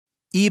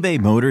eBay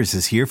Motors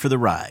is here for the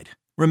ride.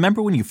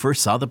 Remember when you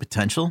first saw the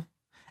potential?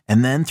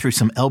 And then through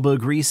some elbow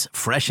grease,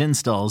 fresh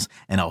installs,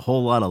 and a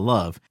whole lot of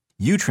love,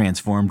 you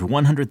transformed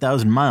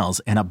 100,000 miles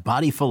and a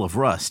body full of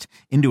rust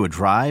into a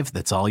drive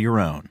that's all your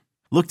own.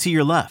 Look to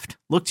your left.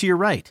 Look to your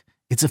right.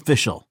 It's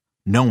official.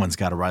 No one's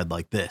got a ride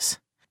like this.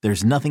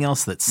 There's nothing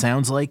else that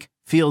sounds like,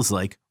 feels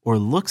like, or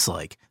looks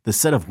like the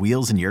set of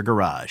wheels in your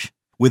garage.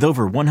 With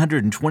over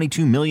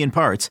 122 million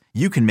parts,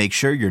 you can make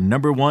sure your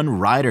number one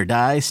ride or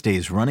die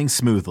stays running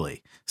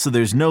smoothly. So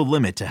there's no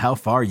limit to how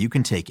far you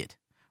can take it.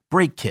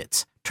 Brake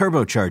kits,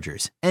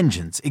 turbochargers,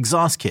 engines,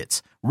 exhaust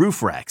kits,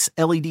 roof racks,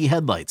 LED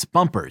headlights,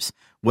 bumpers,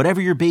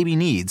 whatever your baby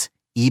needs,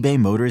 eBay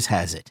Motors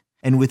has it.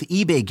 And with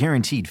eBay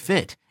Guaranteed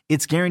Fit,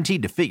 it's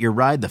guaranteed to fit your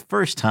ride the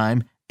first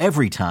time,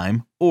 every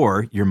time,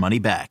 or your money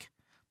back.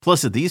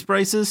 Plus at these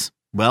prices,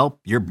 well,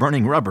 you're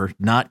burning rubber,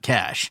 not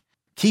cash.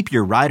 Keep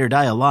your ride or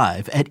die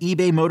alive at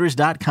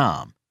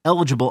ebaymotors.com.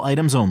 Eligible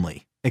items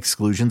only.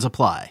 Exclusions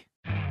apply.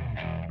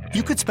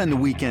 You could spend the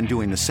weekend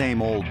doing the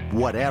same old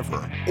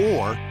whatever,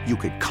 or you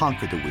could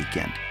conquer the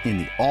weekend in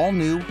the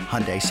all-new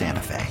Hyundai Santa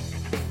Fe.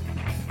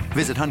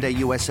 Visit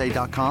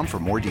HyundaiUSA.com for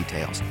more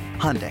details.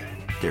 Hyundai,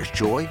 there's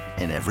joy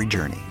in every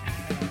journey.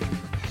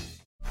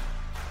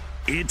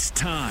 It's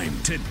time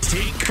to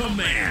take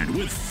command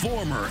with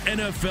former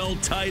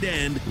NFL tight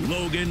end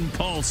Logan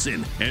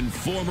Paulsen and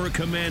former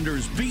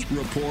Commanders beat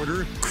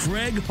reporter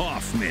Craig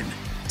Hoffman.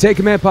 Take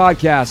Command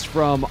podcast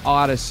from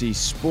Odyssey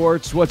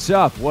Sports. What's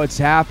up? What's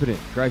happening?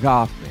 Craig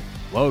Hoffman,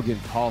 Logan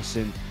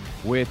Paulsen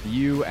with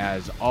you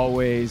as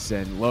always.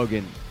 And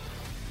Logan,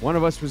 one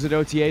of us was at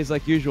OTAs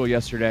like usual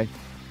yesterday,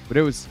 but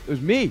it was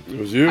me. It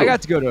was you. I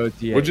got to go to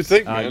OTAs. What'd you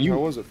think, man? How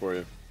was it for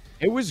you?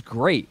 It was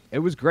great. It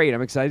was great.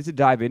 I'm excited to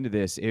dive into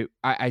this.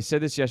 I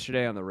said this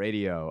yesterday on the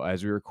radio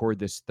as we record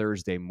this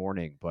Thursday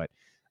morning, but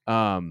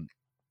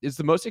it's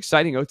the most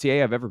exciting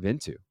OTA I've ever been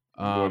to.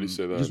 Why do you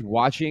say that? Just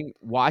watching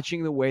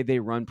the way they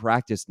run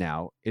practice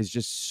now is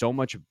just so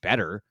much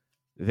better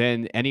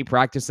than any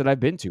practice that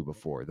I've been to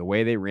before. The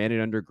way they ran it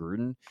under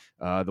Gruden,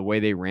 the way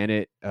they ran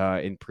it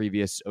in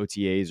previous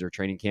OTAs or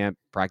training camp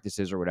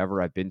practices or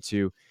whatever I've been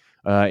to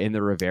in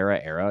the Rivera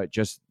era,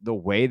 just the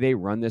way they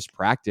run this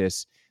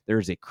practice.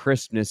 There's a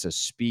crispness, a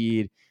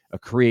speed, a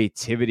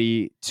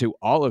creativity to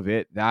all of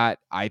it that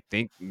I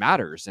think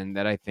matters and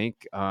that I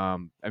think,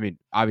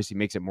 obviously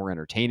makes it more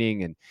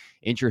entertaining and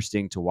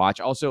interesting to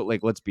watch. Also,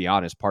 like, let's be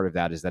honest, part of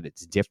that is that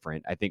it's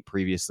different. I think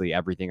previously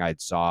everything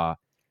I'd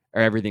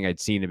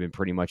seen had been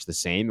pretty much the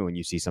same. And when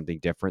you see something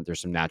different,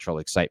 there's some natural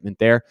excitement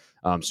there.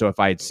 So if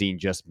I had seen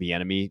just the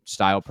enemy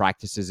style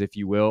practices, if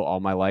you will, all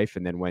my life,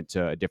 and then went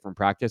to a different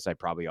practice, I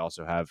probably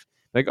also have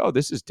like, oh,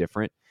 this is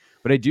different.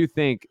 But I do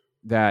think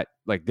that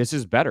like this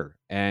is better,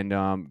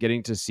 and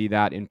getting to see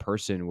that in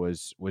person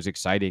was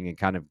exciting, and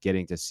kind of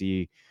getting to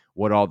see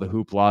what all the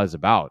hoopla is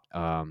about.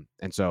 And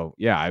so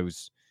yeah,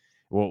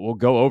 we'll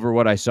go over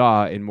what I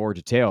saw in more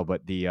detail,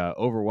 but the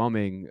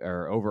overwhelming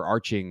or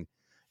overarching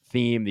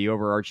theme, the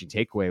overarching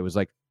takeaway was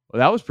like,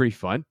 well, that was pretty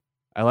fun.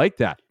 I like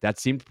that. That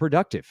seemed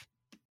productive.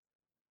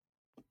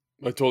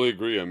 I totally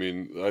agree. I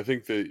mean, I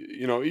think that,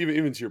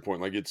 even to your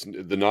point, like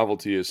the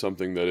novelty is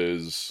something that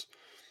is,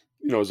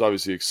 is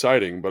obviously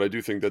exciting, but I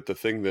do think that the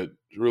thing that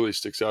really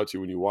sticks out to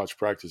you when you watch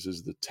practice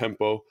is the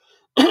tempo,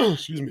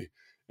 excuse me,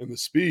 and the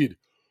speed,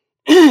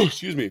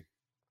 excuse me,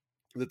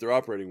 that they're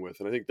operating with.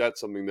 And I think that's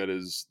something that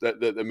is,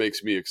 that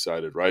makes me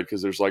excited, right?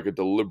 Because there's like a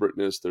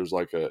deliberateness, there's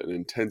like an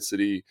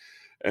intensity,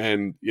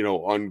 and,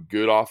 on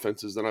good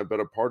offenses that I've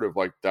been a part of,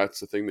 like that's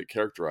the thing that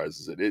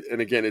characterizes it.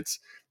 And again,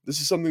 this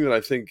is something that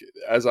I think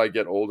as I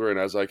get older and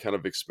as I kind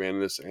of expand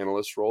in this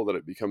analyst role, that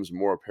it becomes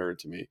more apparent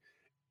to me.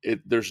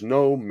 There's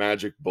no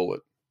magic bullet.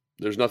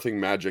 There's nothing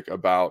magic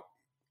about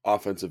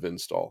offensive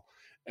install.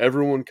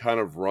 Everyone kind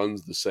of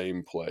runs the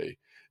same play,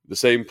 the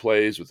same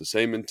plays with the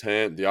same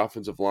intent. The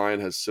offensive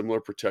line has similar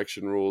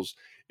protection rules.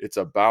 It's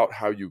about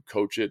how you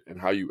coach it and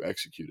how you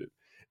execute it.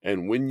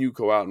 And when you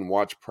go out and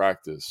watch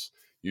practice,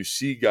 you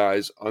see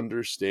guys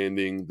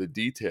understanding the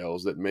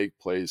details that make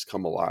plays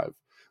come alive.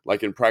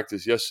 Like in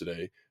practice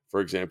yesterday, for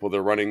example,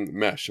 they're running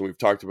mesh, and we've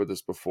talked about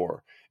this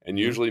before. And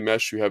usually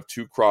mesh, you have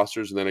two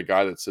crossers and then a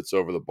guy that sits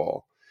over the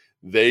ball.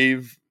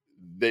 This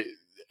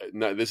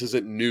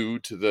isn't new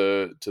to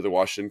the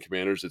Washington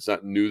Commanders. It's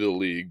not new to the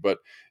league, but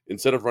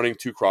instead of running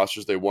two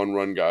crossers, they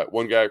one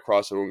guy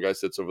across and one guy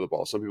sits over the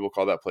ball. Some people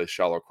call that play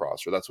shallow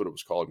cross, or that's what it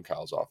was called in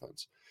Kyle's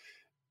offense.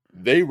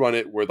 They run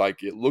it where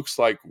like it looks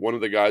like one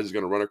of the guys is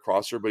going to run a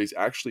crosser, but he's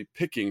actually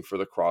picking for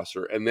the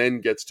crosser and then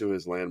gets to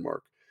his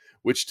landmark,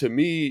 which to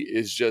me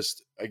is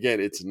just,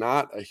 again, it's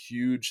not a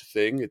huge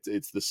thing.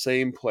 It's the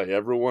same play.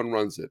 Everyone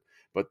runs it.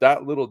 But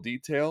that little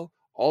detail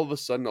all of a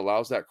sudden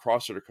allows that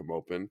crosser to come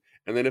open.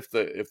 And then if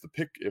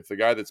the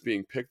guy that's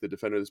being picked, the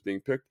defender that's being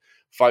picked,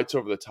 fights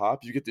over the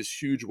top, you get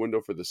this huge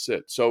window for the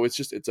sit. So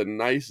it's a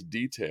nice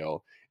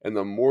detail. And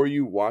the more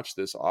you watch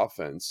this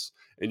offense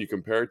and you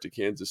compare it to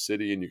Kansas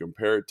City and you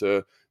compare it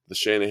to the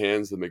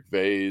Shanahans, the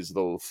McVays,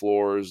 the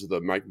LaFleurs,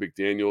 the Mike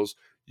McDaniels,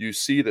 you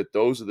see that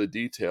those are the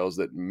details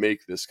that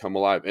make this come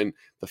alive. And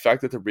the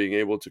fact that they're being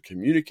able to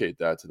communicate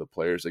that to the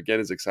players, again,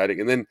 is exciting.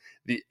 And then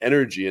the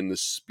energy and the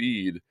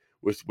speed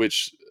with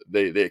which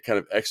they kind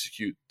of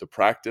execute the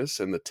practice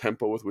and the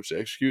tempo with which they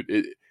execute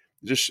it,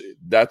 just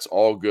that's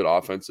all good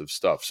offensive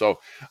stuff. So,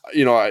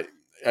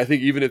 I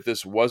think even if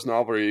this was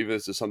novel, or even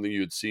if this is something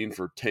you had seen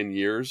for 10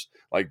 years,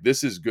 like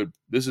this is good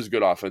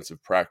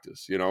offensive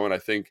practice, and I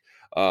think,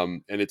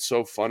 and it's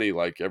so funny,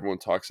 like everyone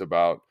talks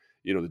about,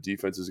 the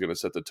defense is going to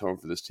set the tone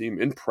for this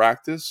team. In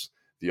practice,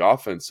 the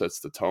offense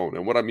sets the tone.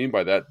 And what I mean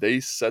by that, they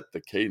set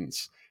the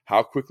cadence.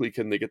 How quickly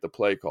can they get the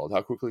play called?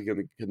 How quickly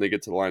can they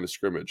get to the line of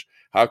scrimmage?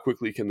 How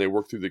quickly can they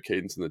work through the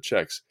cadence and the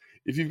checks?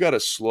 If you've got a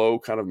slow,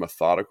 kind of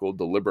methodical,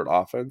 deliberate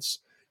offense,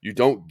 you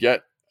don't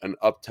get an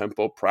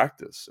up-tempo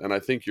practice. And I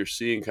think you're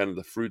seeing kind of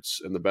the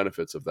fruits and the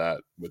benefits of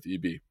that with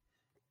EB.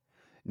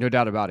 No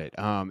doubt about it.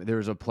 There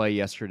was a play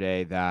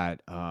yesterday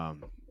that,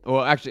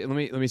 well, actually,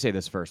 let me say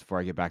this first before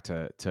I get back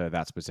to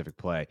that specific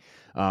play,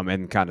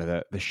 and kind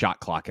of the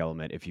shot clock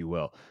element, if you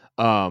will.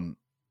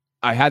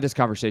 I had this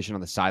conversation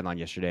on the sideline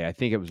yesterday. I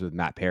think it was with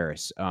Matt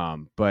Paris.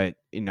 But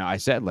I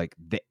said, like,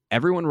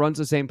 everyone runs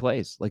the same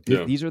plays. Like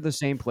these are the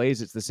same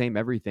plays. It's the same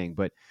everything.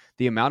 But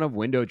the amount of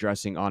window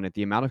dressing on it,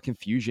 the amount of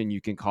confusion you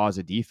can cause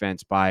a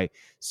defense by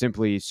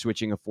simply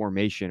switching a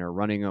formation or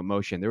running a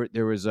motion.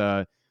 There was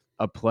a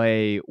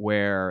play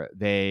where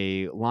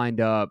they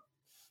lined up.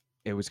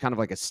 It was kind of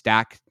like a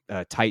stack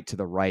tight to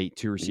the right,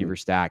 two receiver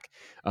stack.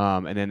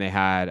 And then they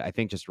had, I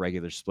think, just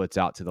regular splits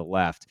out to the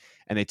left.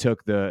 And they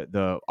took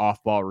the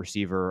off-ball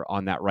receiver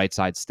on that right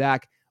side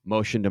stack,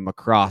 motioned him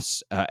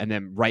across, and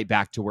then right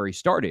back to where he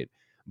started.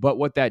 But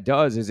what that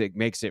does is it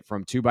makes it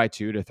from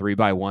 2x2 to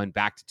 3x1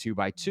 back to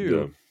 2x2.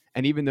 Yeah.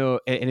 And even though,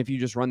 and if you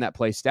just run that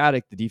play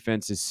static, the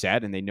defense is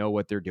set and they know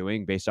what they're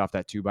doing based off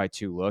that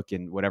 2x2 look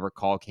and whatever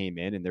call came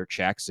in and their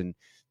checks, and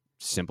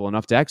simple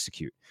enough to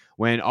execute.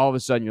 When all of a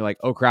sudden you're like,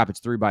 oh crap, it's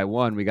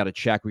 3x1. We got to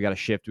check, we got to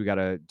shift, we got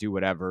to do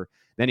whatever.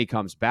 Then he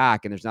comes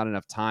back and there's not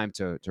enough time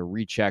to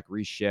recheck,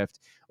 reshift,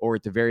 or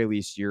at the very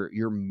least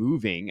you're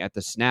moving at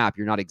the snap.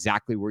 You're not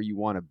exactly where you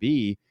want to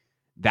be.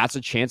 That's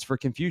a chance for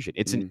confusion.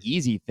 It's an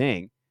easy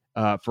thing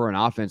for an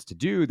offense to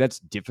do. That's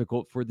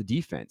difficult for the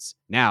defense.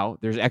 Now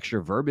there's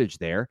extra verbiage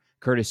there.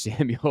 Curtis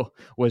Samuel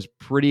was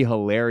pretty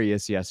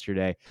hilarious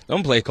yesterday.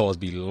 Them play calls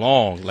be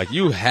long. Like,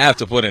 you have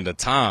to put in the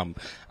time.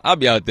 I'll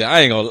be out there.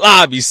 I ain't gonna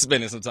lie, I'll be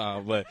spending some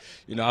time. But,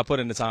 I put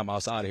in the time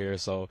outside of here.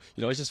 So,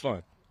 it's just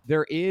fun.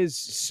 There is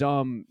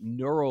some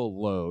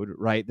neural load,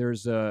 right?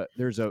 There's a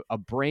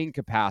brain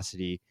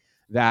capacity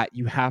that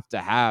you have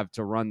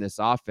to run this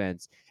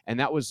offense. And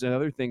that was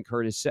another thing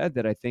Curtis said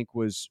that I think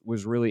was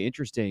really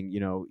interesting.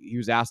 He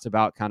was asked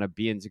about kind of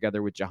being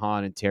together with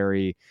Jahan and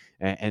Terry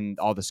and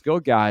all the skill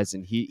guys.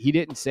 And he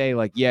didn't say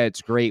like, yeah,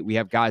 it's great. We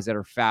have guys that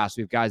are fast.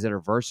 We have guys that are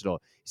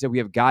versatile. He said, we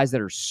have guys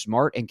that are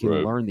smart and can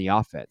learn the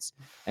offense.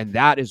 And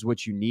that is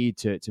what you need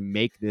to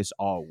make this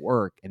all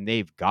work. And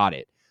they've got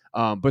it.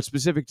 But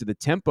specific to the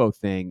tempo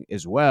thing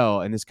as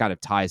well, and this kind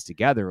of ties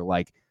together,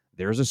 like,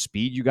 there's a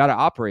speed you got to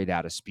operate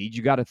at, a speed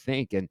you got to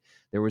think. And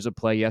there was a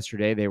play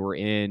yesterday. They were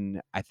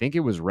in, I think it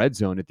was red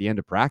zone at the end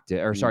of practice,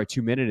 or sorry,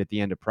 2 minute at the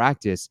end of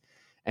practice.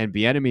 And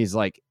Bieniemy's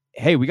like,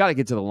 hey, we got to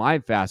get to the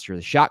line faster.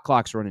 The shot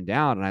clock's running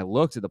down. And I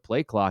looked at the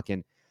play clock,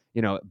 and,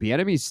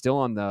 Bieniemy's still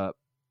on the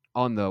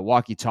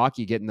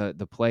walkie-talkie getting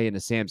the play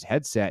into Sam's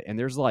headset. And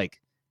there's like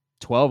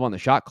 12 on the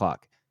shot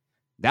clock.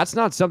 That's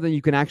not something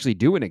you can actually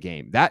do in a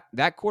game.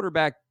 That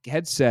quarterback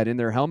headset in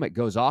their helmet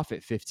goes off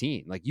at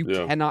 15. Like, you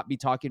cannot be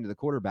talking to the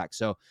quarterback.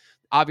 So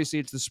obviously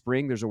it's the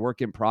spring. There's a work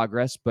in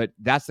progress, but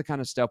that's the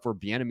kind of stuff where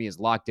Bieniemy is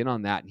locked in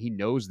on that, and he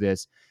knows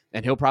this.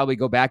 And he'll probably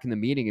go back in the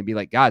meeting and be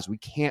like, guys, we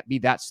can't be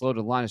that slow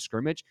to the line of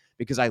scrimmage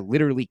because I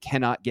literally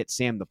cannot get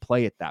Sam to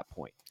play at that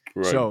point.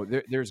 Right. So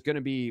there's going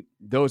to be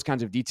those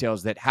kinds of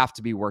details that have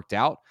to be worked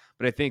out.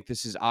 But I think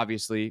this is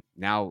obviously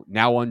now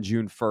on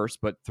June 1st,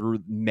 but through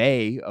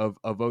May of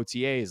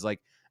OTA is like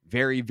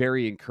very,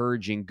 very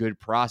encouraging, good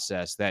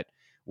process that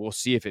we'll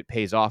see if it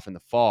pays off in the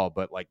fall.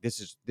 But like,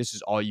 this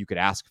is all you could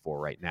ask for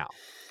right now.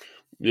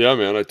 Yeah,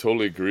 man, I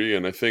totally agree.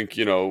 And I think,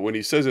 when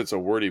he says it's a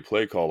wordy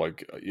play call,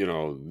 like,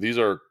 these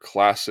are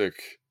classic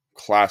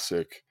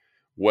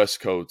West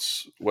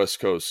Coast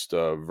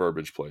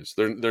verbiage plays.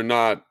 They're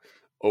not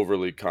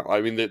overly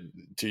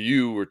to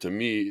you or to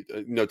me,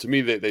 to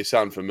me they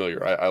sound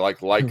familiar. I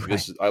like right.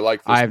 This. I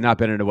like this. I have not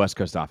been in a West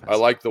Coast offense. I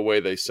like the way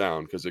they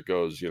sound because it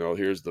goes,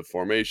 here's the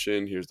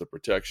formation, here's the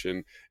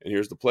protection, and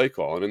here's the play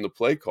call. And in the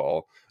play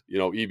call,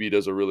 EB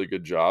does a really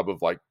good job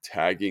of like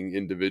tagging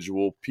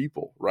individual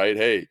people, right?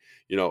 Hey,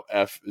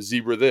 F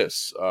zebra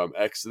this,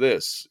 X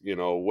this,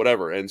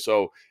 whatever. And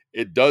so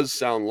it does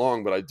sound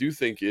long, but I do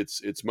think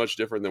it's much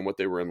different than what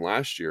they were in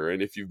last year.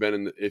 And if you've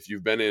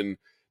been in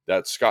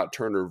that Scott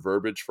Turner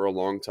verbiage for a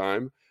long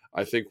time,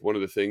 I think one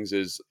of the things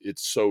is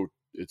it's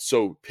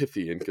so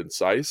pithy and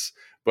concise.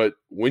 But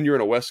when you're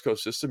in a West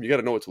Coast system, you got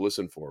to know what to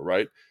listen for,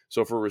 right?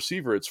 So for a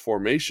receiver, it's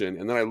formation,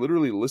 and then I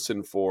literally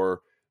listen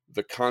for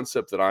the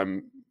concept that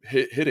I'm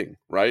hitting,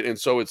 right? And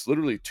so it's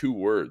literally 2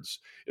 words.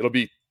 It'll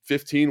be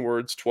 15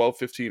 words, 12,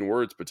 15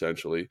 words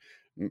potentially.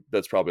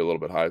 That's probably a little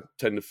bit high,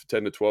 10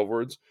 to 12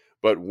 words.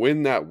 But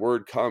when that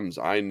word comes,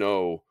 I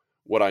know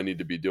what I need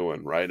to be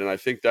doing, right? And I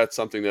think that's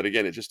something that,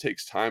 again, it just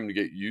takes time to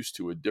get used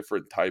to a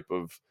different type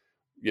of,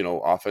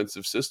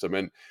 offensive system.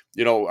 And,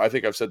 I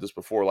think I've said this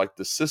before, like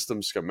the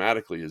system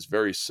schematically is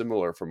very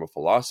similar from a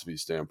philosophy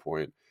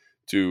standpoint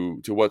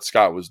to what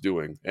Scott was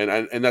doing.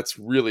 And that's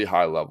really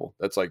high level.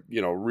 That's like,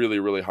 really,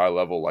 really high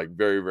level, like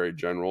very, very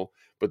general.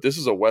 But this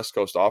is a West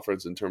Coast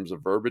offense in terms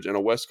of verbiage, and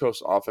a West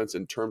Coast offense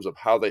in terms of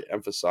how they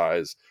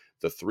emphasize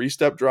the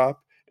 3-step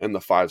drop and the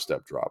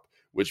 5-step drop,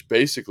 which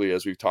basically,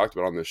 as we've talked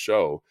about on this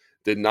show,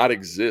 did not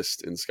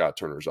exist in Scott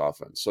Turner's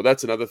offense. So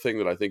that's another thing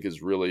that I think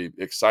is really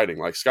exciting.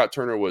 Like Scott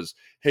Turner was,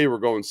 hey, we're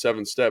going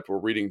 7-step, we're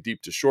reading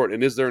deep to short.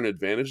 And is there an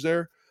advantage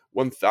there?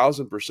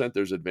 1000%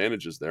 there's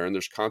advantages there. And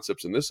there's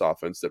concepts in this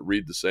offense that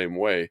read the same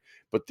way,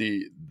 but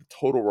the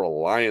total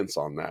reliance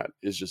on that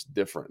is just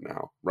different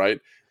now, right?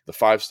 The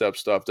 5-step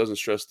stuff doesn't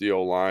stress the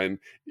O-line.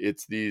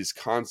 It's these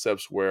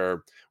concepts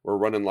where we're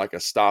running like a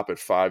stop at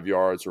 5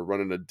 yards, we're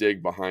running a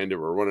dig behind it,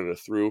 we're running a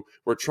through.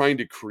 We're trying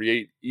to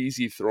create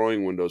easy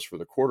throwing windows for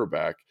the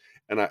quarterback.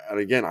 And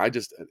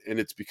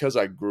it's because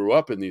I grew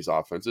up in these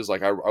offenses.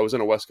 Like I was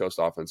in a West Coast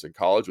offense in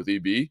college with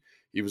EB.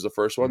 He was the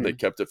first one. They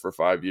kept it for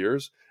 5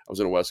 years. I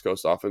was in a West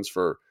Coast offense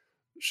for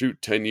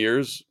 10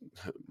 years,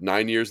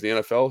 9 years in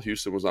the NFL.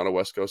 Houston was on a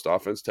West Coast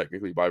offense,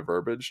 technically by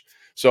verbiage.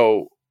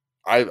 So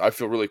I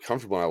feel really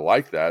comfortable and I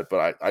like that.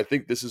 But I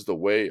think this is the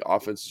way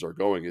offenses are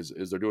going is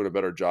they're doing a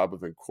better job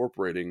of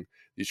incorporating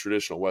these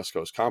traditional West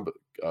Coast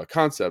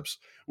concepts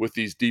with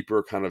these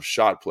deeper kind of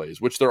shot plays,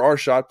 which there are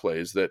shot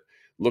plays that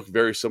look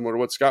very similar to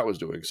what Scott was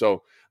doing.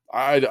 So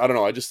I don't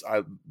know.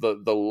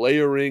 The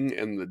layering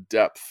and the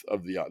depth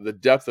of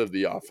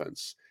the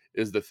offense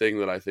is the thing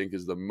that I think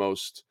is the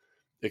most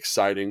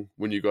exciting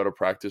when you go to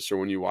practice or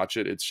when you watch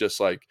it. It's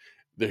just like,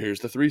 here's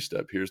the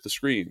 3-step, here's the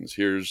screens,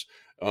 here's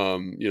the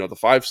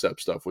 5-step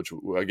stuff, which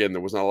again,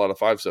 there was not a lot of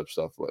 5-step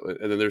stuff.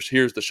 And then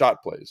here's the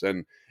shot plays,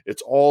 and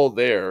it's all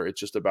there. It's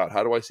just about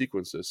how do I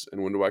sequence this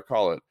and when do I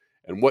call it,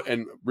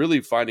 and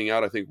really finding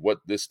out, I think, what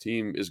this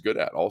team is good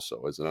at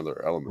also is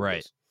another element.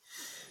 Right.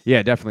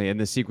 Yeah, definitely. And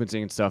the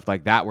sequencing and stuff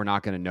like that, we're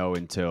not going to know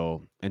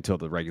until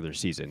the regular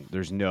season.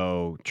 There's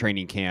no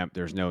training camp.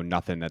 There's no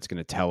nothing that's going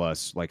to tell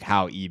us like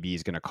how EB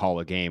is going to call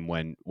a game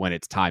when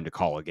it's time to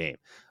call a game.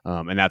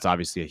 And that's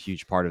obviously a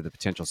huge part of the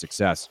potential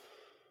success.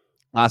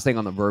 Last thing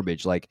on the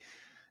verbiage, like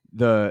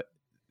the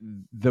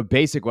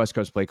basic West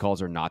Coast play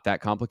calls are not that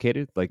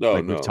complicated.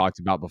 We've talked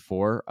about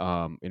before.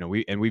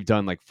 We've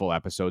done like full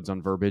episodes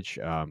on verbiage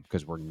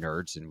because we're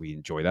nerds and we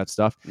enjoy that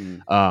stuff.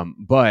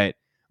 But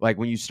like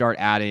when you start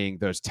adding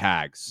those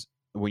tags,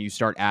 when you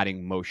start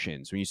adding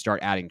motions, when you start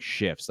adding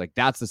shifts, like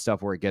that's the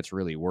stuff where it gets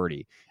really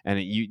wordy.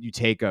 And you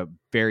take a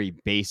very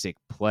basic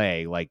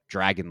play like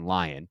Dragon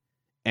Lion,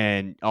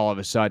 and all of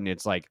a sudden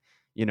it's like,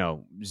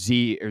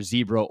 Z or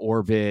zebra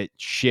orbit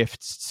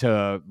shifts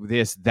to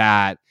this,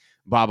 that,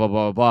 blah, blah,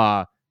 blah,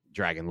 blah,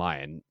 Dragon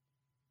Lion,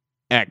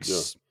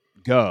 X,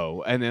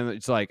 go. And then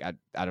it's like,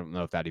 I don't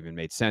know if that even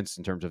made sense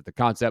in terms of the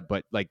concept,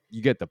 but like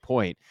you get the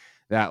point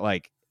that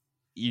like,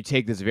 you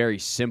take this very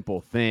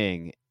simple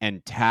thing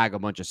and tag a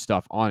bunch of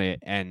stuff on it.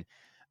 And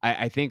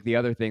I think the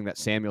other thing that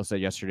Samuel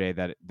said yesterday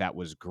that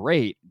was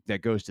great,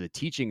 that goes to the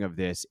teaching of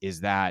this,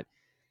 is that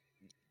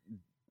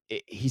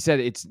he said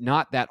it's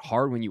not that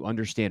hard when you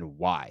understand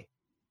why.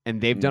 And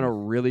they've done a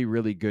really,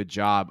 really good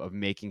job of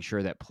making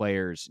sure that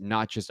players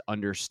not just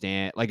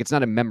understand, like it's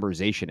not a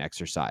memorization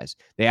exercise.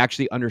 They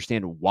actually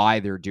understand why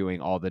they're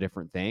doing all the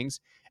different things.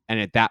 And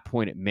at that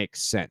point, it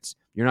makes sense.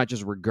 You're not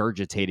just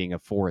regurgitating a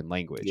foreign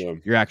language. Yeah.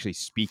 You're actually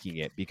speaking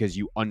it because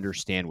you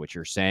understand what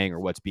you're saying or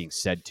what's being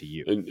said to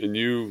you. And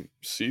you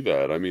see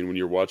that. I mean, when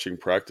you're watching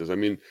practice, I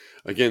mean,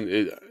 again,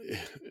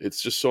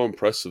 it's just so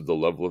impressive the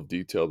level of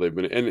detail they've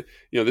been. And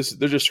they're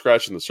just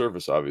scratching the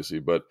surface, obviously.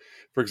 But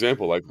for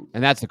example,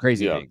 and that's the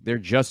crazy thing. They're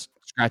just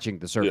scratching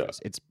the surface.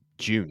 Yeah. It's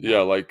June now. Yeah,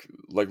 like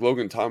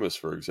Logan Thomas,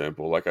 for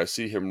example. Like I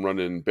see him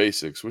running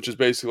basics, which is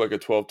basically like a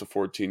 12 to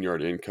 14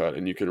 yard in cut,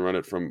 and you can run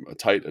it from a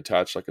tight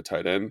attached like a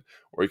tight end,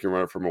 or you can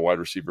run it from a wide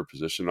receiver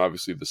position.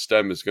 Obviously, the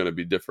stem is going to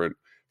be different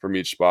from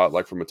each spot.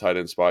 Like from a tight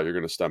end spot, you're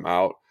going to stem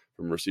out.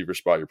 From a receiver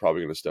spot, you're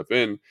probably going to step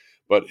in.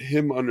 But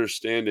him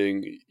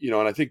understanding, and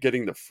I think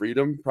getting the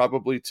freedom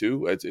probably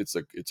too. It's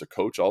a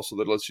coach also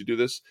that lets you do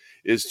this.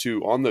 Is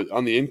to on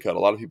the in cut. A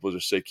lot of people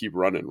just say keep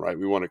running, right?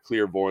 We want to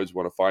clear voids,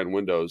 want to find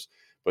windows.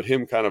 But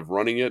him kind of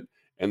running it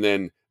and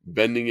then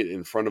bending it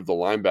in front of the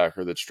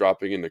linebacker that's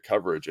dropping into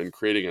coverage and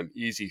creating an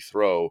easy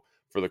throw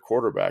for the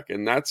quarterback.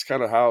 And that's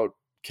kind of how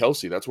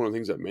Kelsey, that's one of the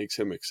things that makes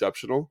him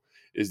exceptional,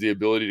 is the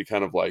ability to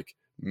kind of like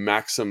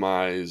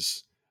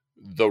maximize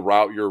the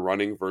route you're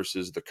running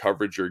versus the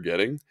coverage you're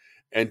getting.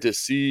 And to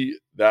see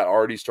that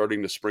already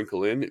starting to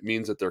sprinkle in, it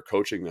means that they're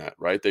coaching that,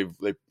 right? They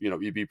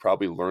EB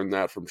probably learned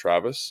that from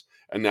Travis,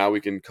 and now we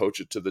can coach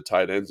it to the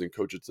tight ends and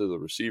coach it to the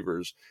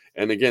receivers.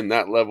 And again,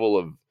 that level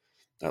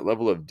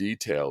of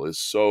detail is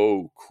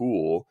so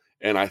cool.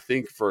 And I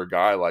think for a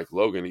guy like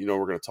Logan,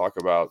 we're going to talk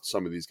about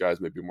some of these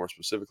guys maybe more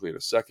specifically in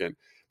a second,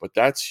 but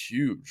that's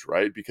huge,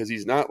 right? Because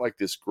he's not like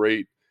this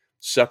great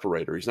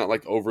separator. He's not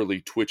like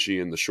overly twitchy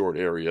in the short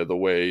area the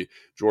way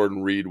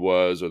Jordan Reed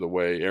was, or the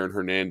way Aaron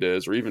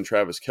Hernandez or even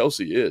Travis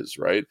Kelce is,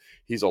 right?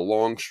 He's a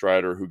long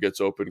strider who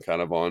gets open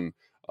kind of on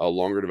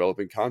longer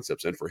developing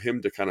concepts. And for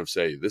him to kind of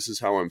say, this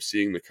is how I'm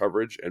seeing the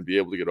coverage and be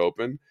able to get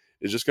open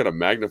is just going to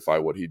magnify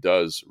what he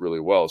does really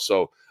well.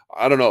 So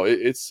I don't know.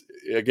 It's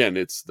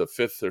the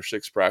fifth or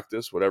sixth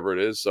practice, whatever it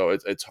is. So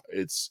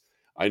it's.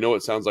 I know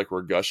it sounds like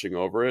we're gushing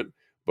over it,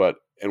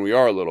 and we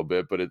are a little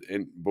bit, but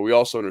we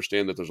also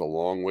understand that there's a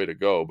long way to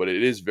go. But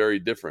it is very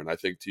different. I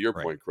think to your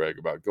point, Craig,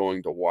 about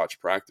going to watch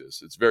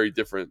practice, it's very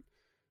different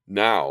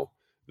now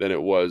than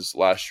it was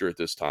last year at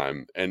this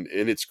time, and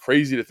it's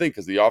crazy to think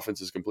because the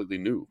offense is completely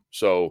new.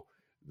 So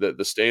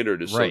the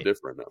standard is so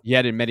different now.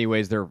 Yet in many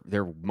ways they're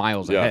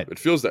miles ahead. It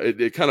feels that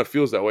it kind of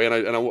feels that way. And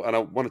I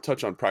want to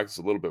touch on practice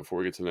a little bit before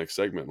we get to the next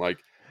segment.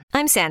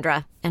 I'm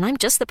Sandra, and I'm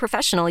just the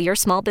professional your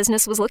small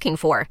business was looking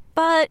for.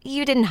 But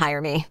you didn't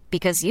hire me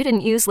because you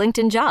didn't use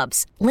LinkedIn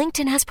Jobs.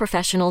 LinkedIn has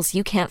professionals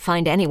you can't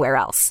find anywhere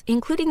else,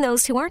 including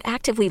those who aren't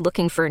actively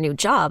looking for a new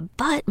job,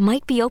 but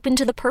might be open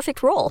to the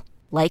perfect role,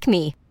 like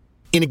me.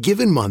 In a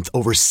given month,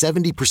 over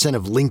 70%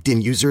 of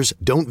LinkedIn users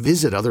don't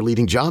visit other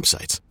leading job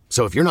sites.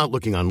 So if you're not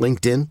looking on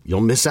LinkedIn,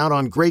 you'll miss out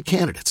on great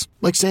candidates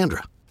like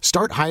Sandra.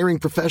 Start hiring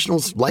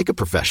professionals like a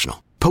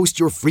professional. Post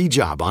your free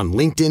job on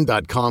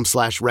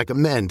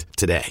linkedin.com/recommend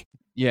today.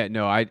 Yeah,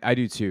 no, I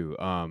do too.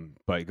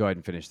 But go ahead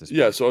and finish this.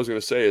 Yeah, so I was going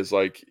to say is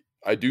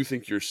I do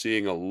think you're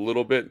seeing a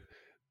little bit.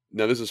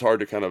 Now this is hard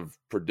to kind of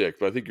predict,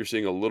 but I think you're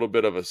seeing a little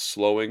bit of a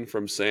slowing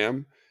from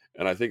Sam,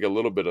 and I think a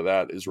little bit of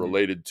that is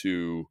related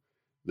to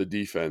the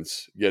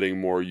defense getting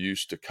more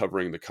used to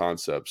covering the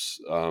concepts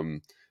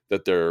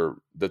that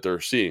they're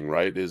seeing,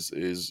 right?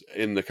 Is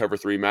in the cover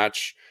 3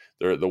 match,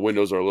 the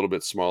windows are a little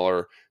bit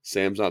smaller.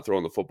 Sam's not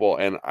throwing the football,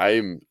 and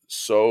I'm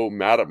so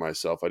mad at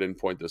myself. I didn't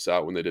point this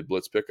out when they did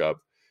blitz pickup,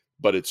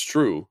 but it's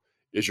true.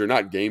 Is you're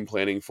not game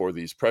planning for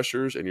these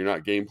pressures, and you're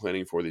not game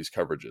planning for these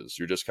coverages.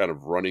 You're just kind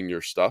of running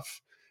your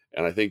stuff,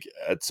 and I think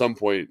at some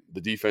point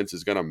the defense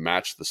is going to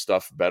match the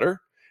stuff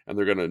better. And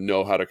they're going to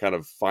know how to kind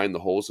of find the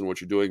holes in what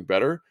you're doing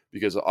better,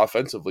 because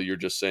offensively, you're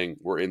just saying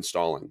we're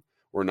installing.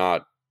 We're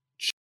not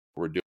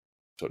we're doing,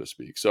 so to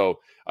speak. So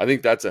I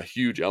think that's a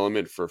huge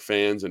element for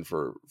fans and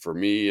for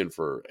me and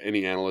for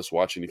any analyst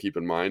watching to keep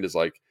in mind is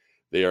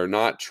they are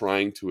not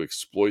trying to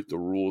exploit the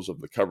rules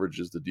of the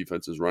coverages the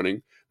defense is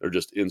running. They're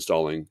just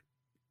installing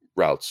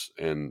routes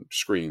and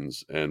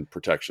screens and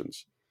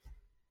protections.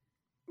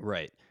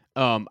 Right.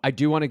 I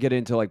do want to get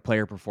into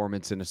player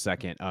performance in a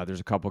second.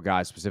 There's a couple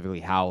guys, specifically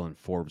Howell and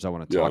Forbes, I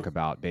want to talk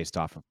about based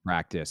off of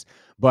practice.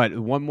 But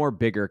one more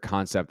bigger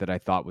concept that I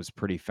thought was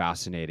pretty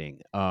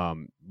fascinating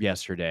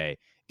yesterday,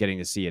 getting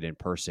to see it in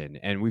person.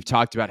 And we've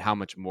talked about how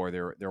much more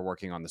they're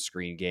working on the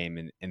screen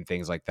game and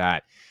things like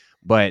that.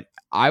 But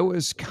I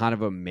was kind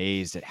of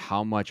amazed at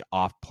how much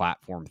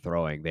off-platform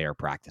throwing they are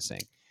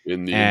practicing.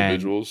 In the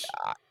individuals?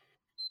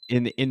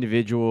 In the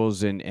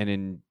individuals and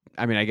in,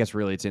 I mean, I guess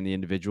really it's in the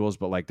individuals,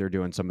 but they're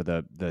doing some of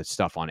the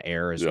stuff on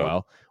air as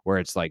well, where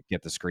it's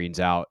get the screens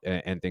out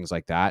and things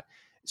like that.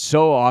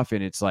 So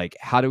often it's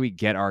how do we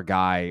get our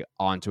guy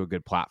onto a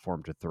good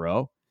platform to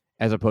throw,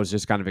 as opposed to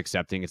just kind of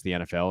accepting it's the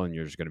NFL and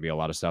there's going to be a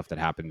lot of stuff that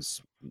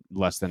happens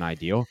less than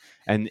ideal.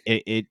 And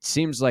it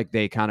seems like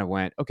they kind of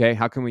went, okay,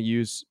 how can we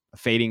use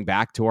fading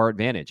back to our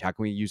advantage? How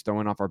can we use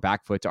throwing off our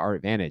back foot to our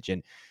advantage?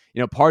 And,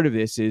 part of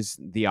this is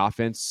the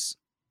offense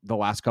the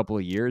last couple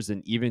of years,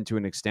 and even to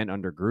an extent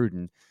under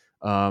Gruden,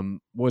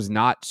 was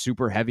not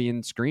super heavy in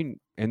the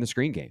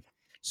screen game.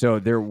 So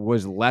there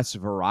was less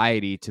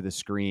variety to the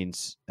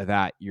screens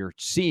that you're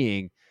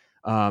seeing.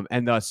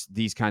 And thus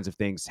these kinds of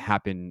things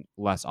happen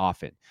less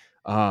often.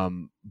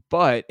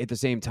 But at the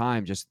same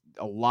time, just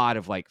a lot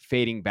of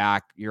fading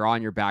back, you're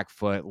on your back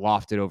foot,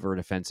 lofted over a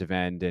defensive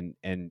end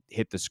and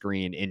hit the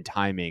screen in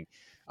timing.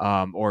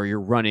 Or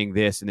you're running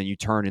this and then you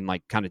turn and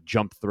kind of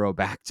jump throw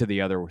back to the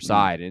other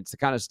side. And it's the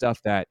kind of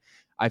stuff that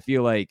I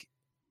feel like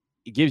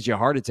it gives you a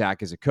heart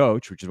attack as a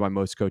coach, which is why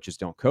most coaches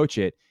don't coach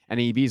it.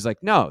 And EB's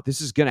no, this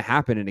is going to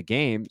happen in a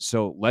game.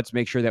 So let's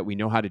make sure that we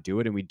know how to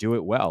do it and we do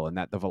it well. And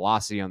that the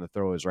velocity on the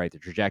throw is right. The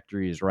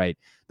trajectory is right.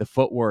 The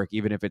footwork,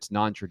 even if it's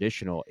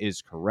non-traditional,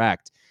 is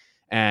correct.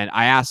 And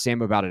I asked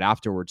Sam about it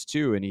afterwards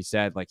too. And he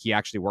said he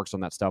actually works on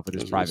that stuff with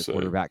his private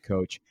quarterback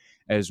coach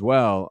as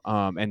well.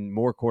 And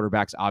more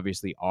quarterbacks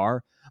obviously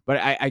are.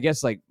 But I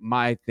guess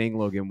my thing,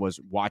 Logan, was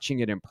watching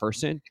it in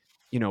person.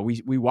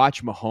 We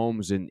watch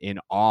Mahomes in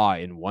awe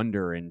and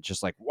wonder and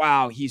just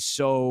wow, he's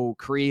so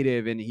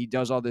creative and he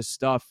does all this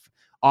stuff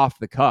off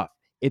the cuff.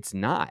 It's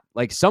not.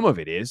 Some of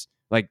it is.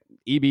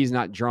 EB's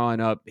not drawing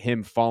up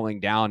him falling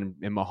down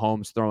and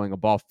Mahomes throwing a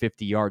ball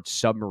 50 yards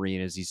submarine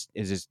as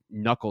his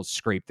knuckles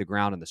scrape the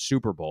ground in the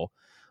Super Bowl,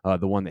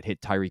 the one that hit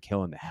Tyreek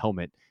Hill in the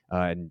helmet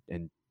and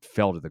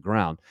fell to the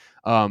ground.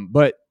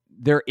 But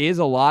there is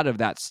a lot of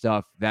that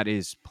stuff that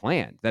is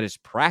planned, that is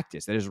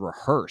practiced, that is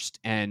rehearsed.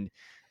 And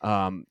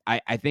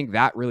I think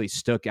that really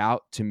stood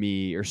out to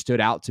me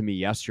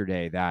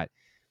yesterday, that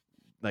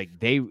like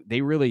they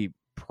really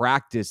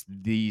practice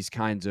these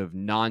kinds of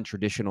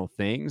non-traditional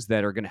things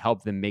that are going to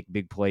help them make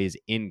big plays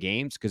in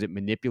games, because it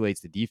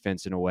manipulates the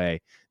defense in a way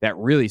that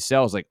really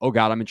sells, like, oh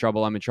God, I'm in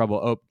trouble.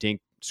 Oh,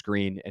 dink,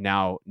 screen. And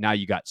now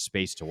you got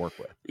space to work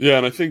with. Yeah,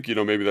 and I think,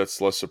 maybe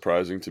that's less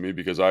surprising to me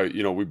because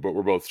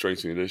we're both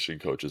strength and conditioning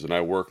coaches, and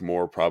I work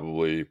more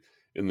probably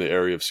in the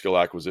area of skill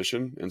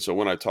acquisition. And so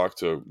when I talk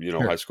to,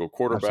 Sure. high school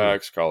Absolutely.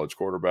 quarterbacks, college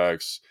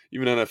quarterbacks,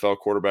 even NFL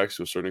quarterbacks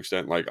to a certain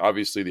extent, like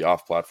obviously the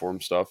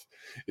off-platform stuff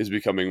is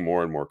becoming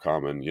more and more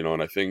common,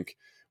 and I think,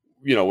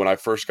 when I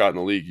first got in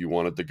the league, you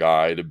wanted the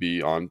guy to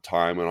be on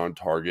time and on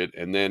target.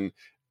 And then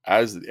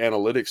as the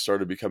analytics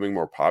started becoming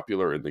more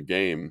popular in the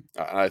game,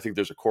 I think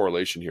there's a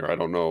correlation here. I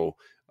don't know.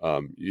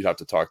 You'd have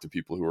to talk to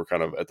people who were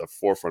kind of at the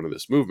forefront of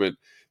this movement.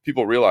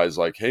 People realize,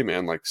 like, hey,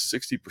 man, like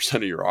 60%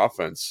 of your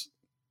offense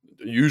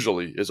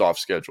usually is off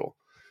schedule.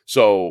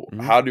 So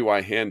Mhm. how do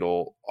I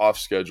handle off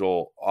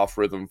schedule, off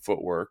rhythm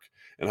footwork?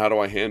 And how do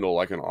I handle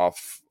like an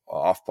off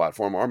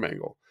platform arm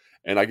angle?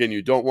 And again,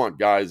 you don't want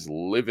guys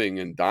living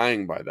and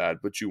dying by that,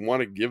 but you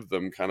want to give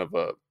them kind of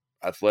a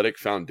athletic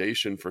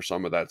foundation for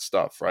some of that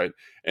stuff, right?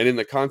 And in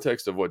the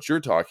context of what you're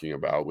talking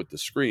about with the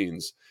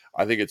screens,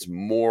 I think it's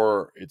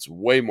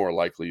way more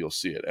likely you'll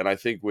see it. And I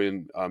think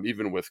when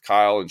even with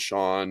Kyle and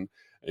Sean,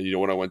 and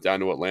when I went down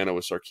to Atlanta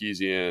with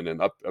Sarkisian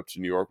and up to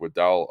New York with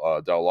Dow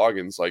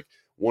Loggins, like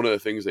one of the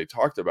things they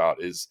talked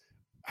about is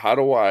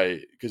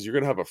because you're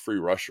going to have a free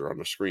rusher on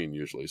the screen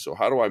usually. So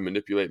how do I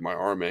manipulate my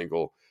arm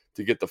angle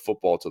to get the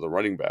football to the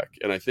running back?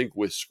 And I think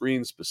with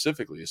screens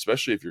specifically,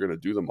 especially if you're going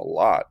to do them a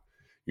lot,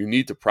 you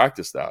need to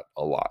practice that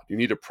a lot. You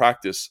need to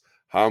practice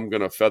how I'm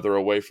going to feather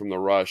away from the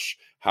rush.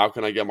 How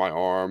can I get my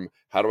arm?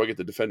 How do I get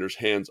the defender's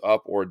hands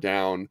up or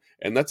down?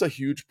 And that's a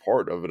huge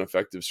part of an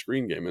effective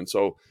screen game. And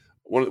so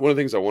one of the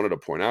things I wanted to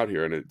point out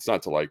here, and it's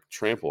not to like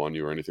trample on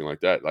you or anything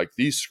like that, like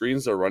these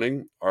screens they're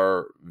running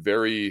are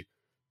very,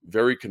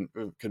 very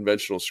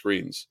conventional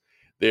screens.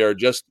 They are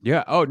just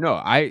Yeah. Oh no,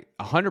 I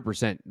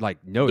 100%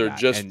 like know they're that,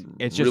 just and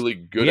it's just really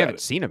good we at haven't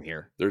it. seen them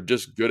here. They're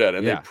just good at it.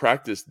 And they Yeah.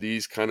 practice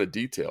these kind of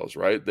details,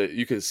 right? That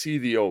you can see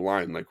the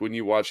O-line. Like when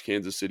you watch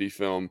Kansas City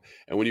film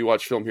and when you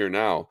watch film here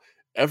now,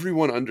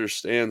 everyone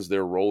understands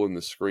their role in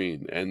the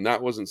screen. And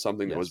that wasn't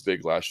something that was Yes.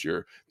 big last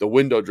year. The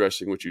window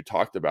dressing, which you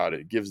talked about,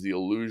 it gives the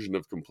illusion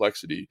of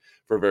complexity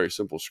for a very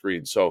simple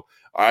screen. So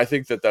I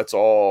think that's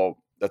all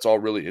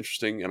really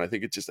interesting. And I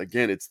think it's just,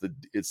 again, it's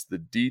the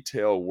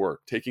detail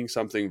work, taking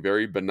something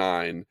very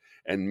benign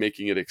and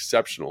making it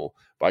exceptional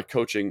by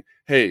coaching,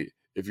 hey,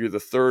 if you're the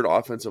third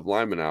offensive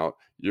lineman out,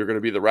 you're going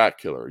to be the rat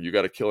killer. You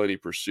got to kill any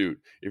pursuit.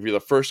 If you're the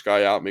first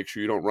guy out, make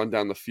sure you don't run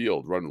down the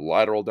field, run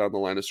lateral down the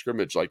line of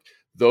scrimmage. Like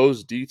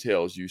those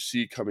details you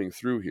see coming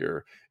through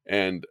here.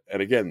 And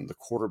again, the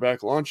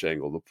quarterback launch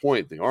angle, the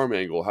point, the arm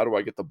angle, how do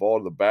I get the ball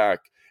to the back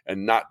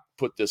and not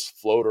put this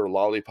floater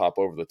lollipop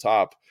over the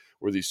top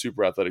where these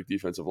super athletic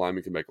defensive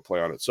linemen can make a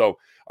play on it. So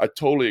I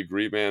totally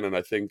agree, man. And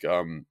I think,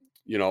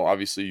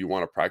 obviously you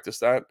want to practice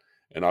that.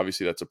 And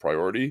obviously that's a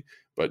priority,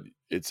 but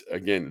it's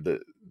again,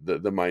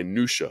 the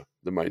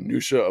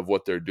minutia of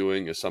what they're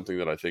doing is something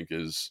that I think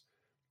is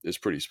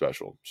pretty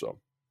special. So.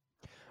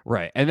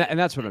 Right. And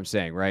that's what I'm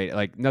saying, right?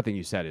 Like nothing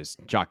you said is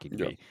shocking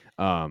to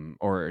Yeah. me.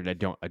 Or I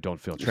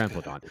don't feel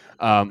trampled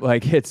on.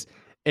 Like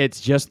it's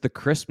just the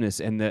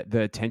crispness and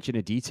the attention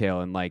to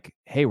detail, and like,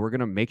 hey, we're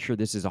gonna make sure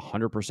this is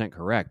 100%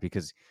 correct,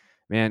 because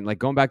man, like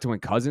going back to when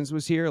Cousins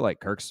was here, like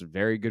Kirk's a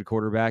very good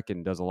quarterback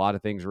and does a lot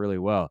of things really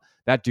well.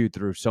 That dude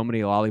threw so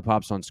many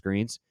lollipops on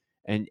screens,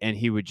 and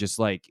he would just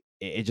like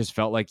it just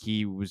felt like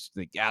he was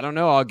like, I don't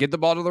know, I'll get the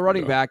ball to the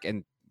running Yeah. back,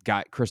 and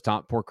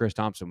poor Chris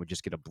Thompson would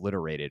just get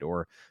obliterated,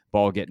 or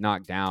ball get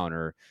knocked down,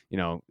 or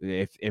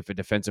if a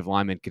defensive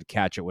lineman could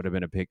catch it, would have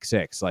been a pick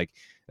six. Like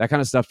that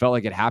kind of stuff felt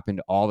like it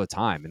happened all the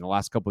time in the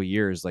last couple of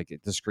years. Like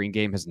the screen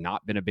game has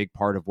not been a big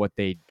part of what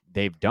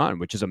they've done,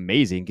 which is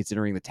amazing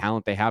considering the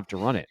talent they have to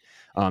run it.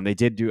 They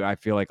did do, I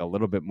feel like, a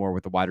little bit more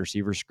with the wide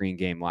receiver screen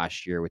game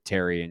last year with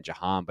Terry and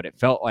Jahan, but it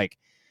felt like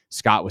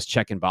Scott was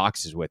checking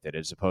boxes with it,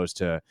 as opposed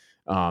to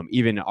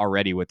even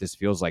already what this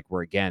feels like,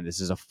 where again,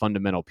 this is a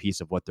fundamental piece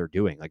of what they're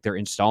doing. Like they're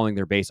installing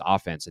their base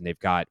offense, and they've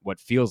got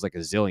what feels like a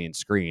zillion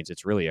screens.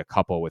 It's really a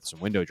couple with some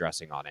window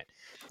dressing on it.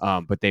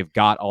 But they've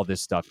got all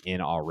this stuff in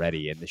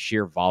already, and the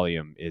sheer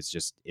volume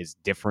is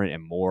different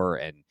and more.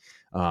 And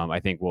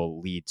I think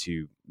will lead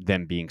to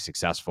them being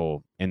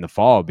successful in the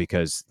fall,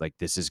 because like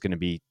this is going to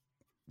be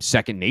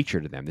second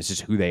nature to them. This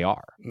is who they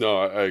are. No,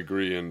 I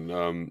agree.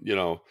 And,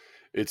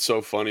 it's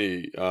so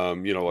funny.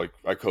 Like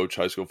I coach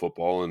high school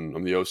football and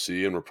I'm the OC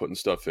and we're putting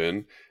stuff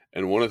in.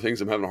 And one of the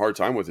things I'm having a hard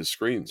time with is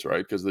screens,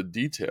 right? Because the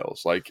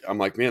details, like I'm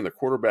like, man, the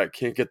quarterback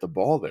can't get the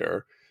ball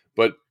there.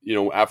 But,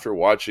 after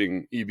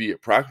watching EB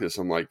at practice,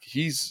 I'm like,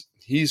 he's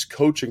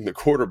coaching the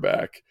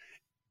quarterback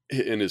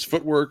in his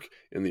footwork,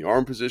 in the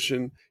arm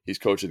position. He's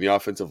coaching the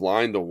offensive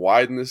line to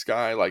widen this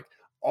guy,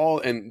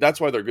 and that's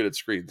why they're good at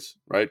screens,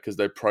 right? Because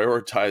they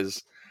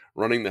prioritize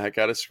running the heck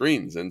out of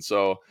screens. And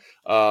so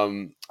I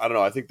don't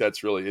know. I think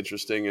that's really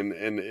interesting.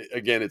 And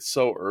again, it's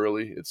so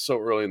early. It's so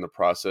early in the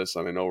process.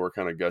 And I know we're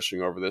kind of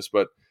gushing over this,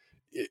 but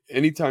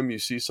anytime you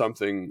see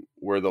something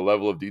where the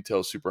level of detail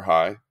is super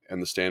high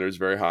and the standards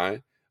very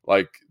high,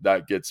 like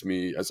that gets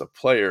me, as a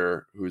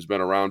player who's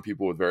been around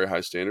people with very high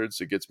standards,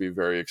 it gets me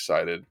very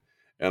excited.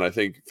 And I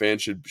think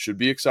fans should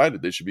be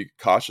excited. They should be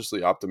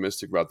cautiously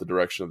optimistic about the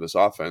direction of this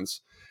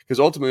offense, because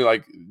ultimately,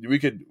 like, we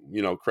could,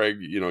 Craig,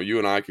 you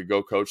and I could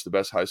go coach the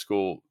best high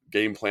school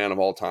game plan of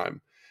all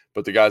time,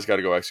 but the guys got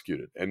to go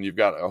execute it. And you've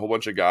got a whole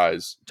bunch of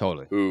guys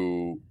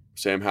who,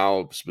 Sam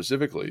Howell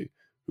specifically,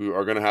 who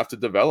are going to have to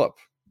develop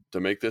to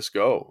make this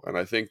go. And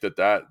I think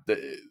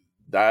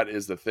that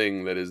is the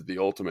thing that is the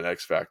ultimate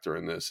X factor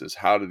in this, is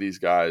how do these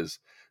guys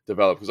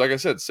develop? Because like I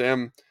said,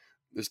 Sam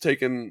is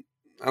taken,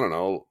 I don't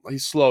know,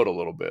 he's slowed a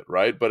little bit,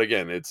 right? But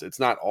again, it's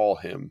not all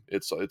him.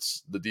 It's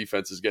the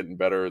defense is getting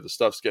better. The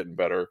stuff's getting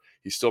better.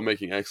 He's still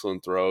making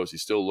excellent throws. He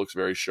still looks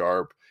very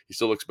sharp. He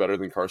still looks better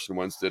than Carson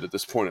Wentz did at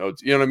this point.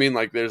 You know what I mean?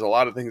 Like, there's a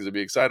lot of things to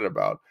be excited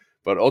about,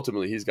 but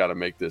ultimately he's got to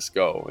make this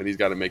go, and he's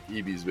got to make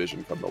EB's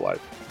vision come to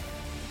life.